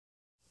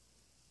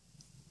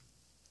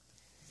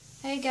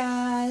Hey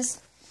guys,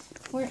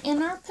 we're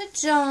in our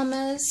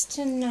pajamas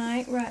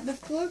tonight right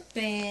before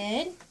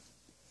bed,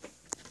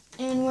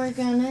 and we're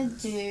gonna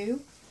do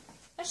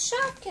a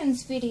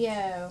Shopkins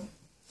video.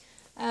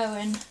 Oh,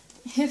 and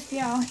if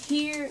y'all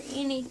hear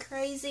any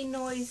crazy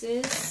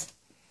noises,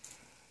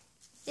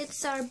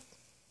 it's our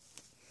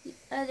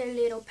other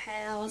little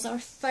pals, our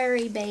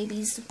furry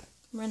babies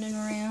running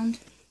around.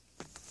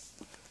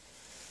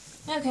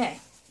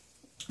 Okay,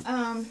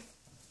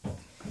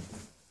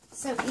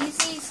 so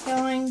Easy's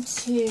going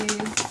to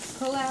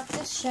pull out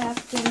the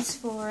Shopkins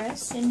for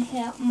us and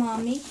help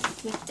Mommy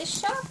with the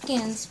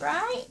Shopkins,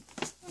 right?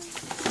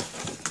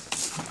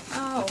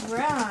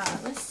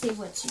 Alright, let's see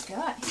what you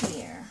got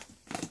here.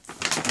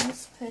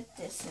 Let's put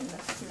this in the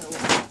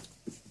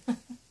floor.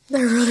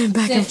 They're running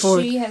back and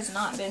forth. Since she has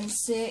not been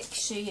sick,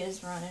 she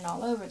is running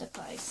all over the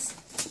place.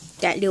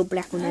 That little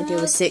black one right there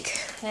was sick.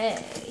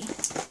 Okay.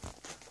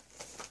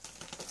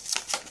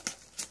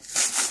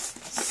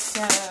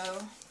 So,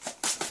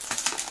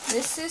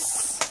 this is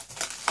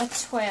a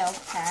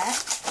 12-pack,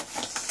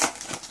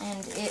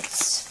 and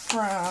it's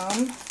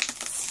from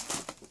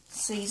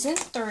Season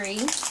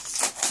 3.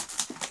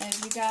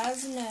 As you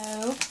guys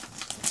know,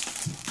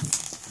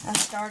 I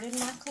started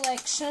my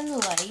collection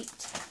late,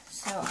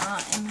 so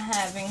I am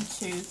having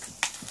to,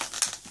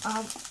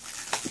 I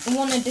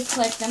wanted to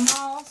collect them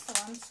all, so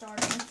I'm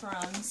starting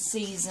from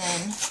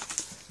Season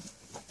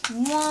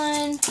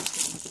 1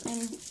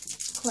 and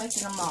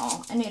collecting them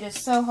all. And it is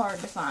so hard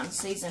to find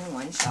Season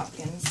 1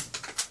 Shopkins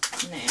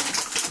now.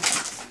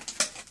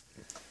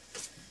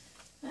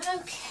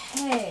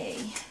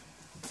 Okay.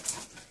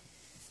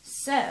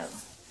 So,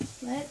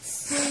 let's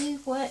see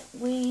what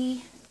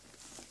we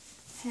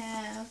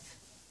have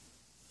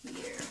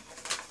here.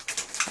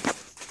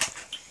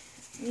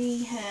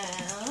 We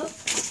have...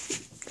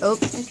 Oh.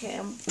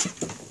 Okay,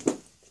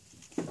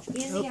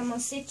 Izzy, I'm going to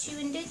sit you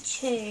in the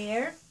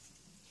chair.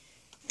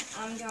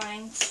 I'm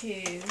going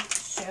to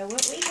show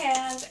what we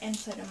have and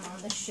put them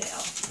on the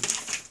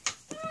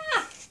shelf.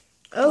 Ah!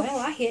 Oh, well,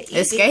 I hit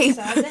Izzy escape.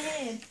 beside the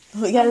head.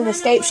 We got an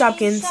escape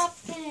Shopkins.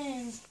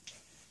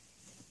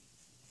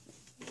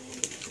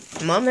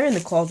 Mom, they're in the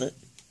closet.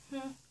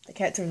 The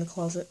cats are in the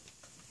closet.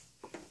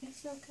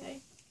 It's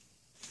okay.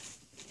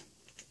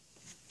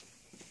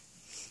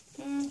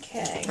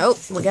 Okay. Oh,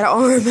 we got an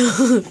arm.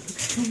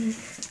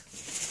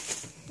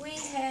 We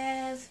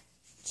have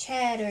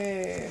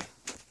Chatter.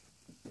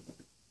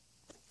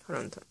 Hold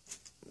on.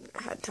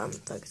 I had time to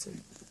plug it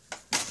in.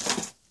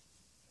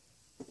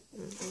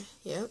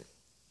 Yep.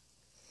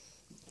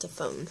 It's a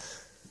phone.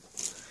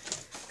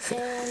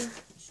 And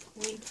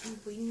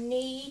we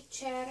need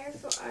Chatter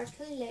for our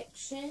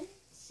collection.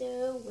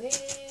 So where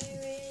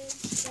is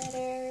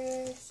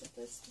Chatter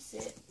supposed to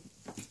sit?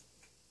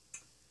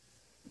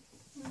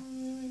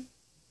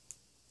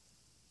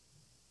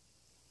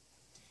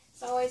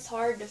 It's always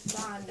hard to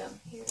find him.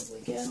 Here we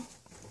go.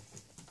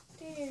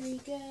 There he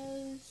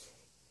goes.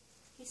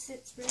 He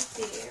sits right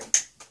there.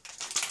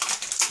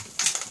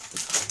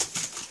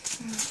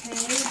 Okay,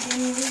 then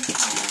we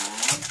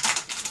have,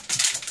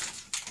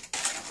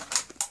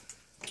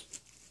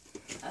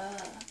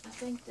 I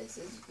think this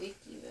is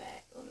Vicky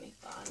back. Let me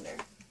find her.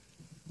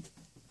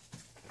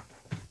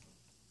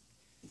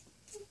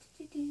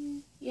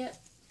 Yep.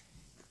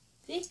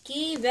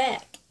 Vicky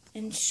back.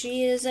 And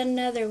she is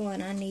another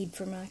one I need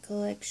for my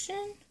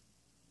collection.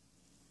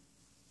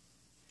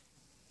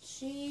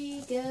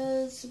 She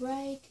goes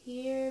right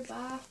here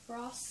by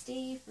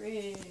Frosty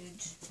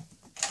Fridge.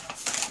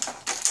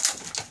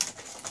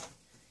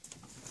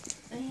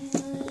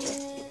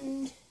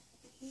 And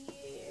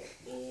here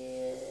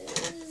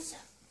is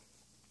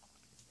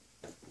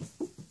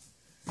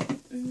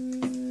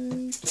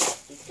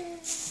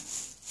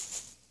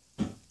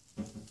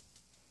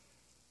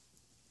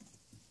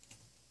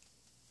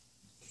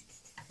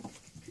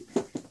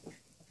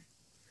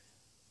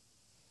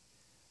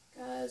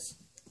guys,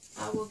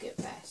 I will get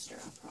faster,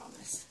 I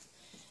promise.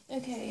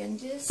 Okay, and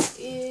this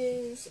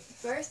is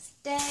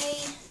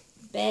Birthday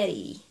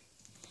Betty.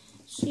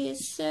 She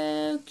is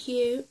so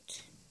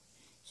cute.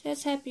 She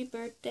has Happy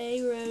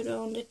Birthday wrote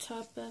on the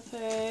top of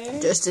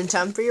her. Just in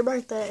time for your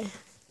birthday.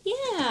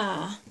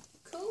 Yeah.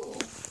 Cool.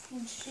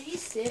 And she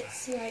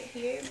sits right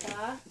here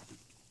by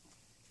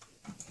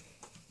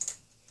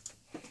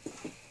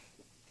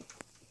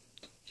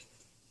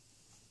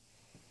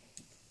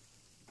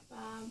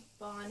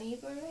Bonnie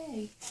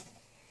Beret.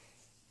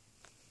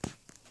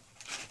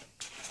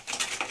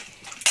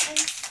 And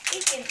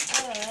speaking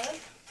of,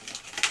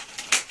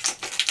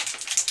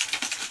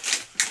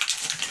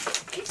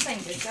 these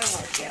things are so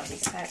hard to get out,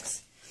 these packs.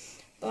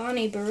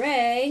 Bonnie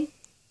Beret,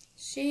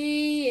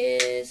 she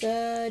is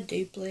a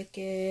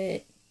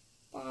duplicate.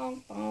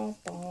 Bonk, bonk,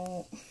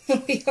 bonk.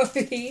 We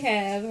already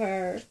have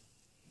her.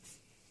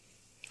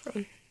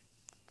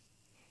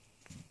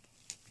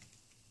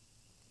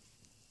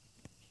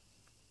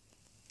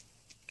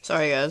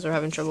 Sorry guys, we're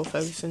having trouble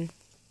focusing.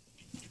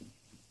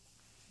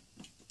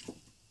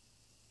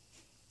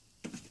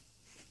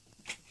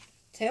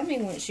 Tell me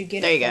once you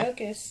get there it you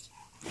focused.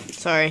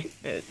 Sorry,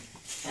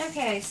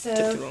 Okay, so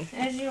Took too long.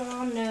 as you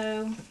all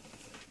know,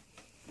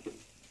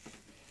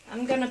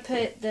 I'm gonna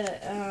put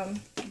the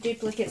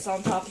duplicates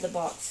on top of the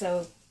box,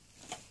 so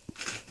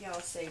y'all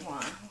see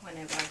why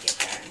whenever I get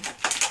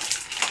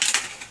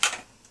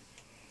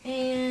there.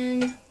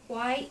 And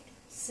white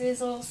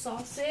sizzle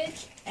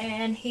sausage,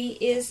 and he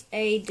is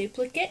a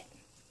duplicate.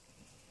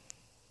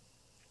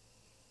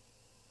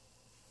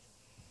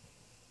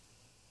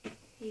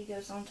 He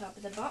goes on top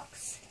of the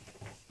box.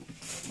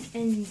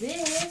 And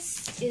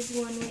this is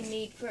one we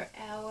need for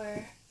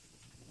our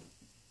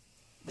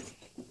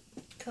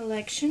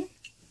collection.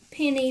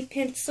 Penny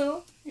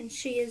pencil, and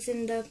she is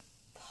in the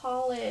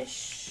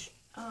polish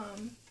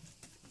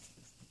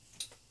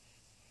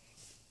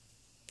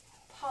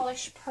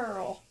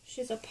pearl.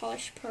 She's a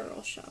polish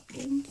pearl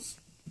Shopkins.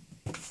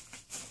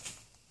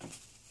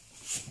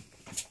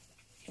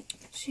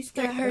 She's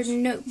got her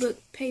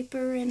notebook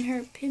paper and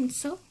her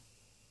pencil.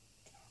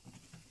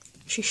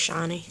 She's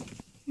shiny.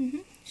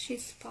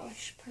 She's the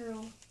polish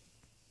pearl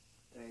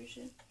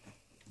version.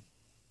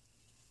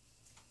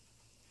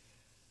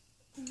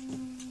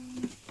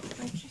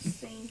 I've just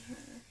seen her.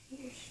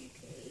 Here she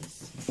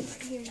goes.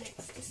 Right here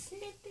next to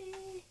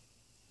Snippy.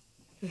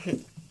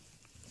 Okay.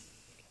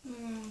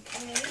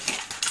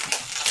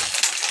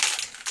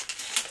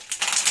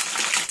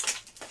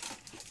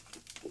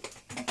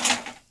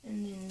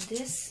 And then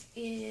this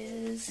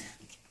is,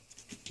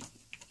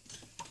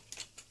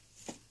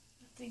 I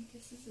think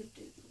this is a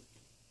duplicate.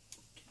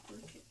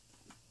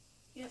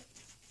 Yep.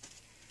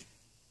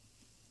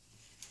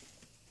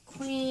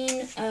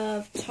 Queen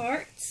of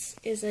Tarts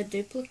is a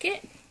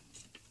duplicate.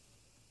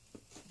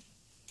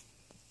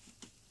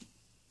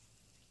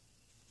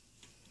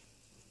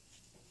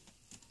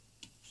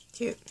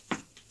 Cute.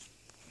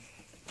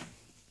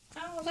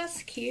 Oh,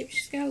 that's cute.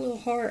 She's got a little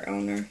heart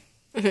on her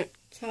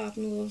top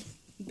and a little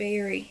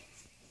berry.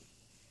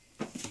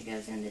 She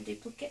goes in the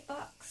duplicate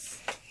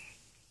box.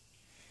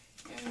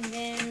 And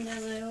then the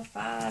little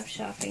 5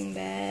 shopping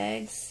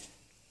bags.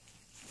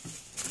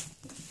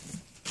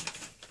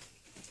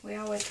 We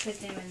always put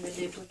them in the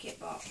duplicate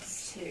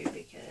box too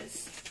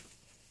because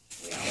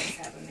we always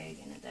have a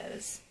million of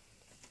those.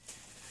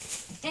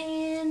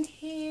 And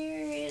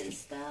here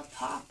is the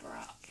Pop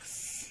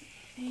Rocks.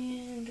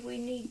 And we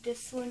need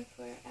this one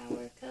for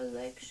our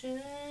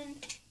collection.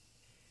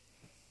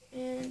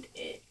 And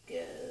it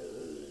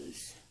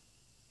goes...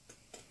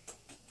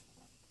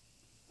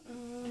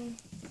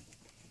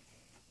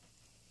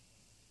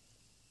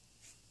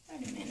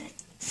 wait a minute.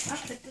 I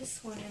put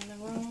this one in the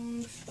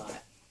wrong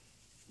spot.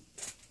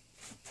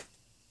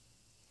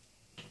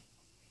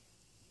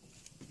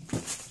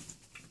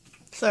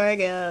 Sorry,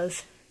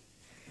 guys.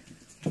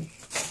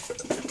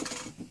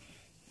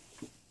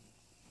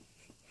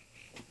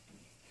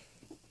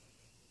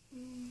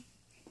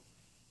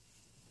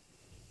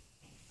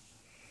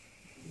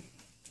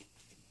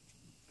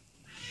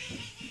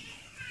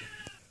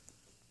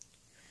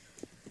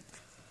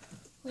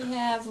 We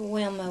have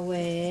Wilma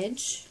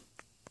Wedge.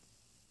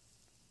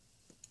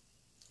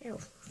 Ew.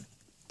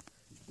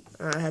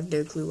 I have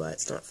no clue why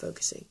it's not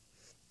focusing.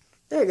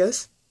 There it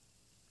goes.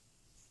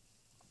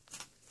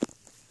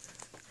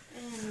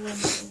 And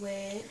Wilma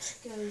Wedge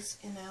goes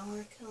in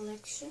our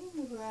collection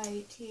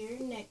right here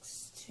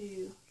next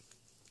to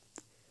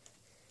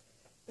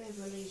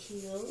Beverly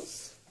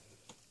Hills.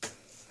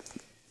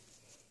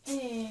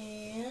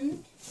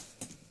 And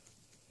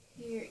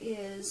here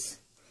is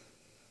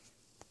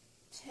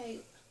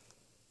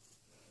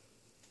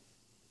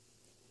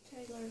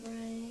Taylor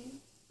Rain.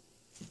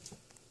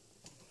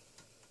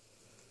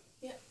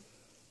 Yep.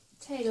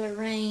 Taylor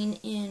Rain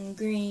in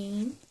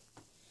green.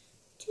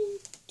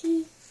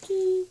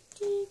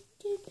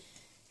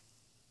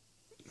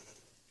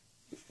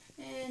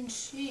 And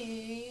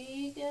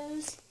she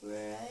goes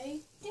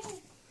right there.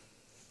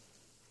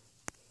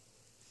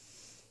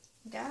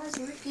 Guys,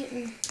 we're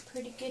getting a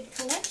pretty good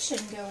collection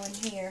going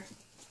here.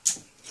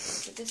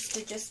 So this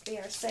could just be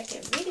our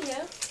second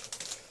video.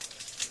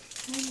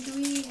 And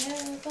we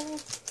have a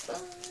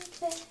blind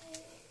bag.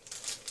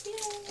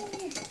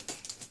 Yay!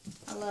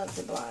 I love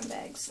the blind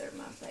bags. They're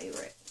my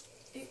favorite.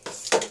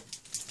 Oops.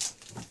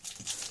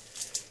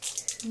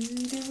 Who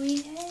do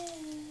we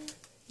have?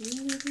 Who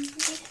do we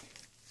have?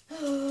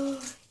 Oh,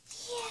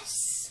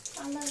 yes!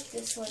 I love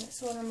this one.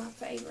 It's one of my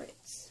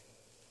favorites.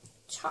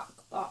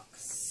 Chalk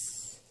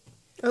box.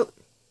 Oh.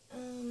 I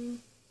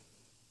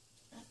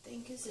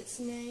think is its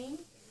name.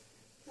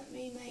 Let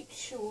me make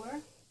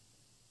sure.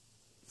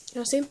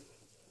 Y'all see him?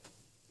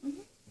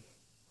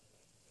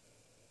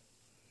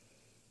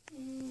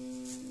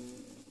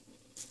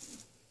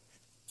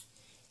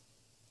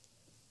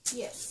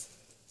 Yes.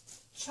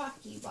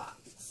 Chalky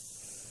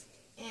box.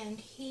 And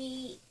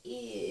he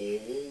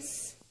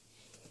is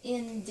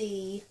in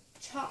the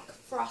chalk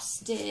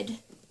frosted.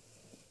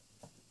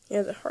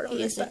 Yeah, the heart on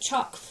He his is a back.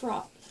 chalk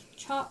frosted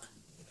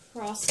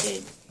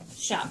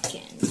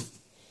Shopkins.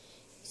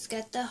 It's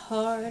got the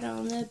heart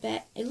on the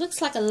back. It looks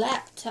like a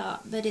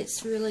laptop, but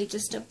it's really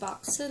just a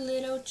box of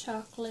little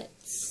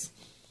chocolates.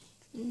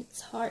 And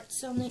it's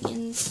hearts on the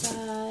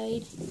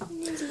inside.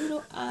 And there's a little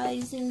little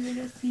eyes and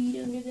little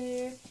feet under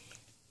there.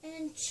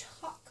 And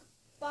chalk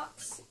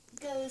box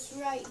goes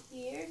right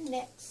here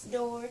next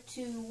door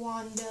to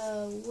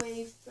Wanda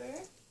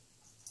Wafer.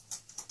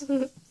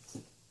 Wanda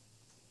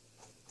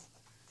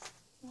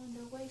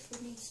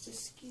Wafer needs to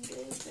scoot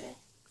over.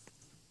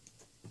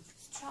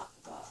 This chalk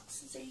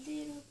box is a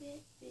little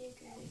bit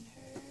bigger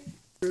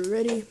than her.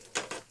 Ready?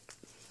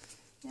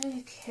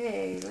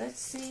 Okay, let's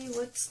see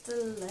what's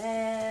the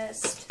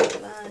last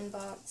fun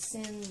box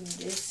in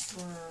this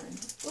one.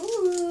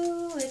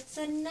 Ooh, it's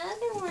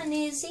another one,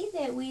 Izzy,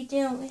 that we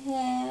don't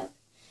have.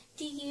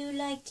 Do you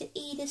like to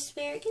eat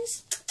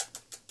asparagus?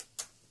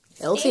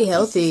 Healthy,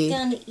 Asparagus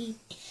healthy.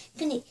 is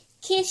gonna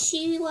kiss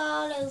you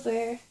all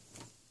over.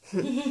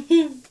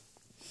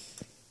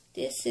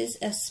 This is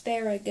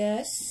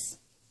asparagus.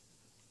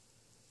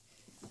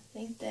 I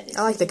think that is.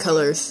 I like the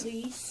colors. At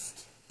least.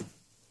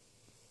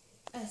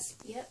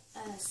 Yep,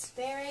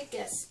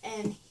 asparagus.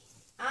 And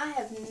I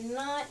have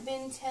not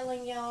been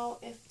telling y'all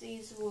if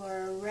these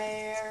were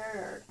rare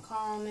or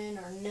common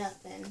or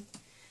nothing.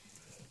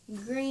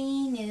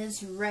 Green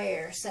is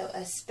rare, so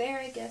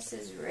asparagus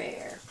is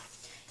rare.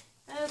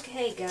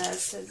 Okay,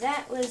 guys, so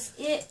that was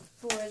it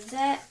for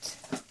that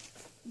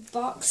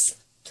box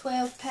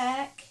 12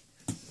 pack.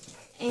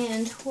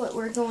 And what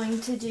we're going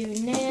to do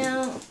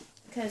now,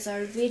 because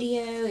our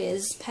video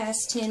is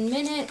past 10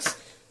 minutes,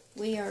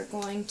 we are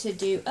going to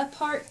do a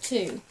part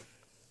 2.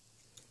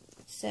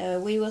 So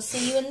we will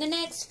see you in the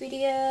next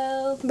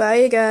video. Bye,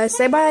 you guys.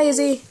 Say bye,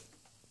 Izzy.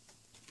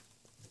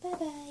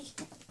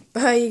 Bye-bye.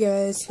 Bye, you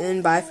guys.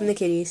 And bye from the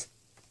kitties.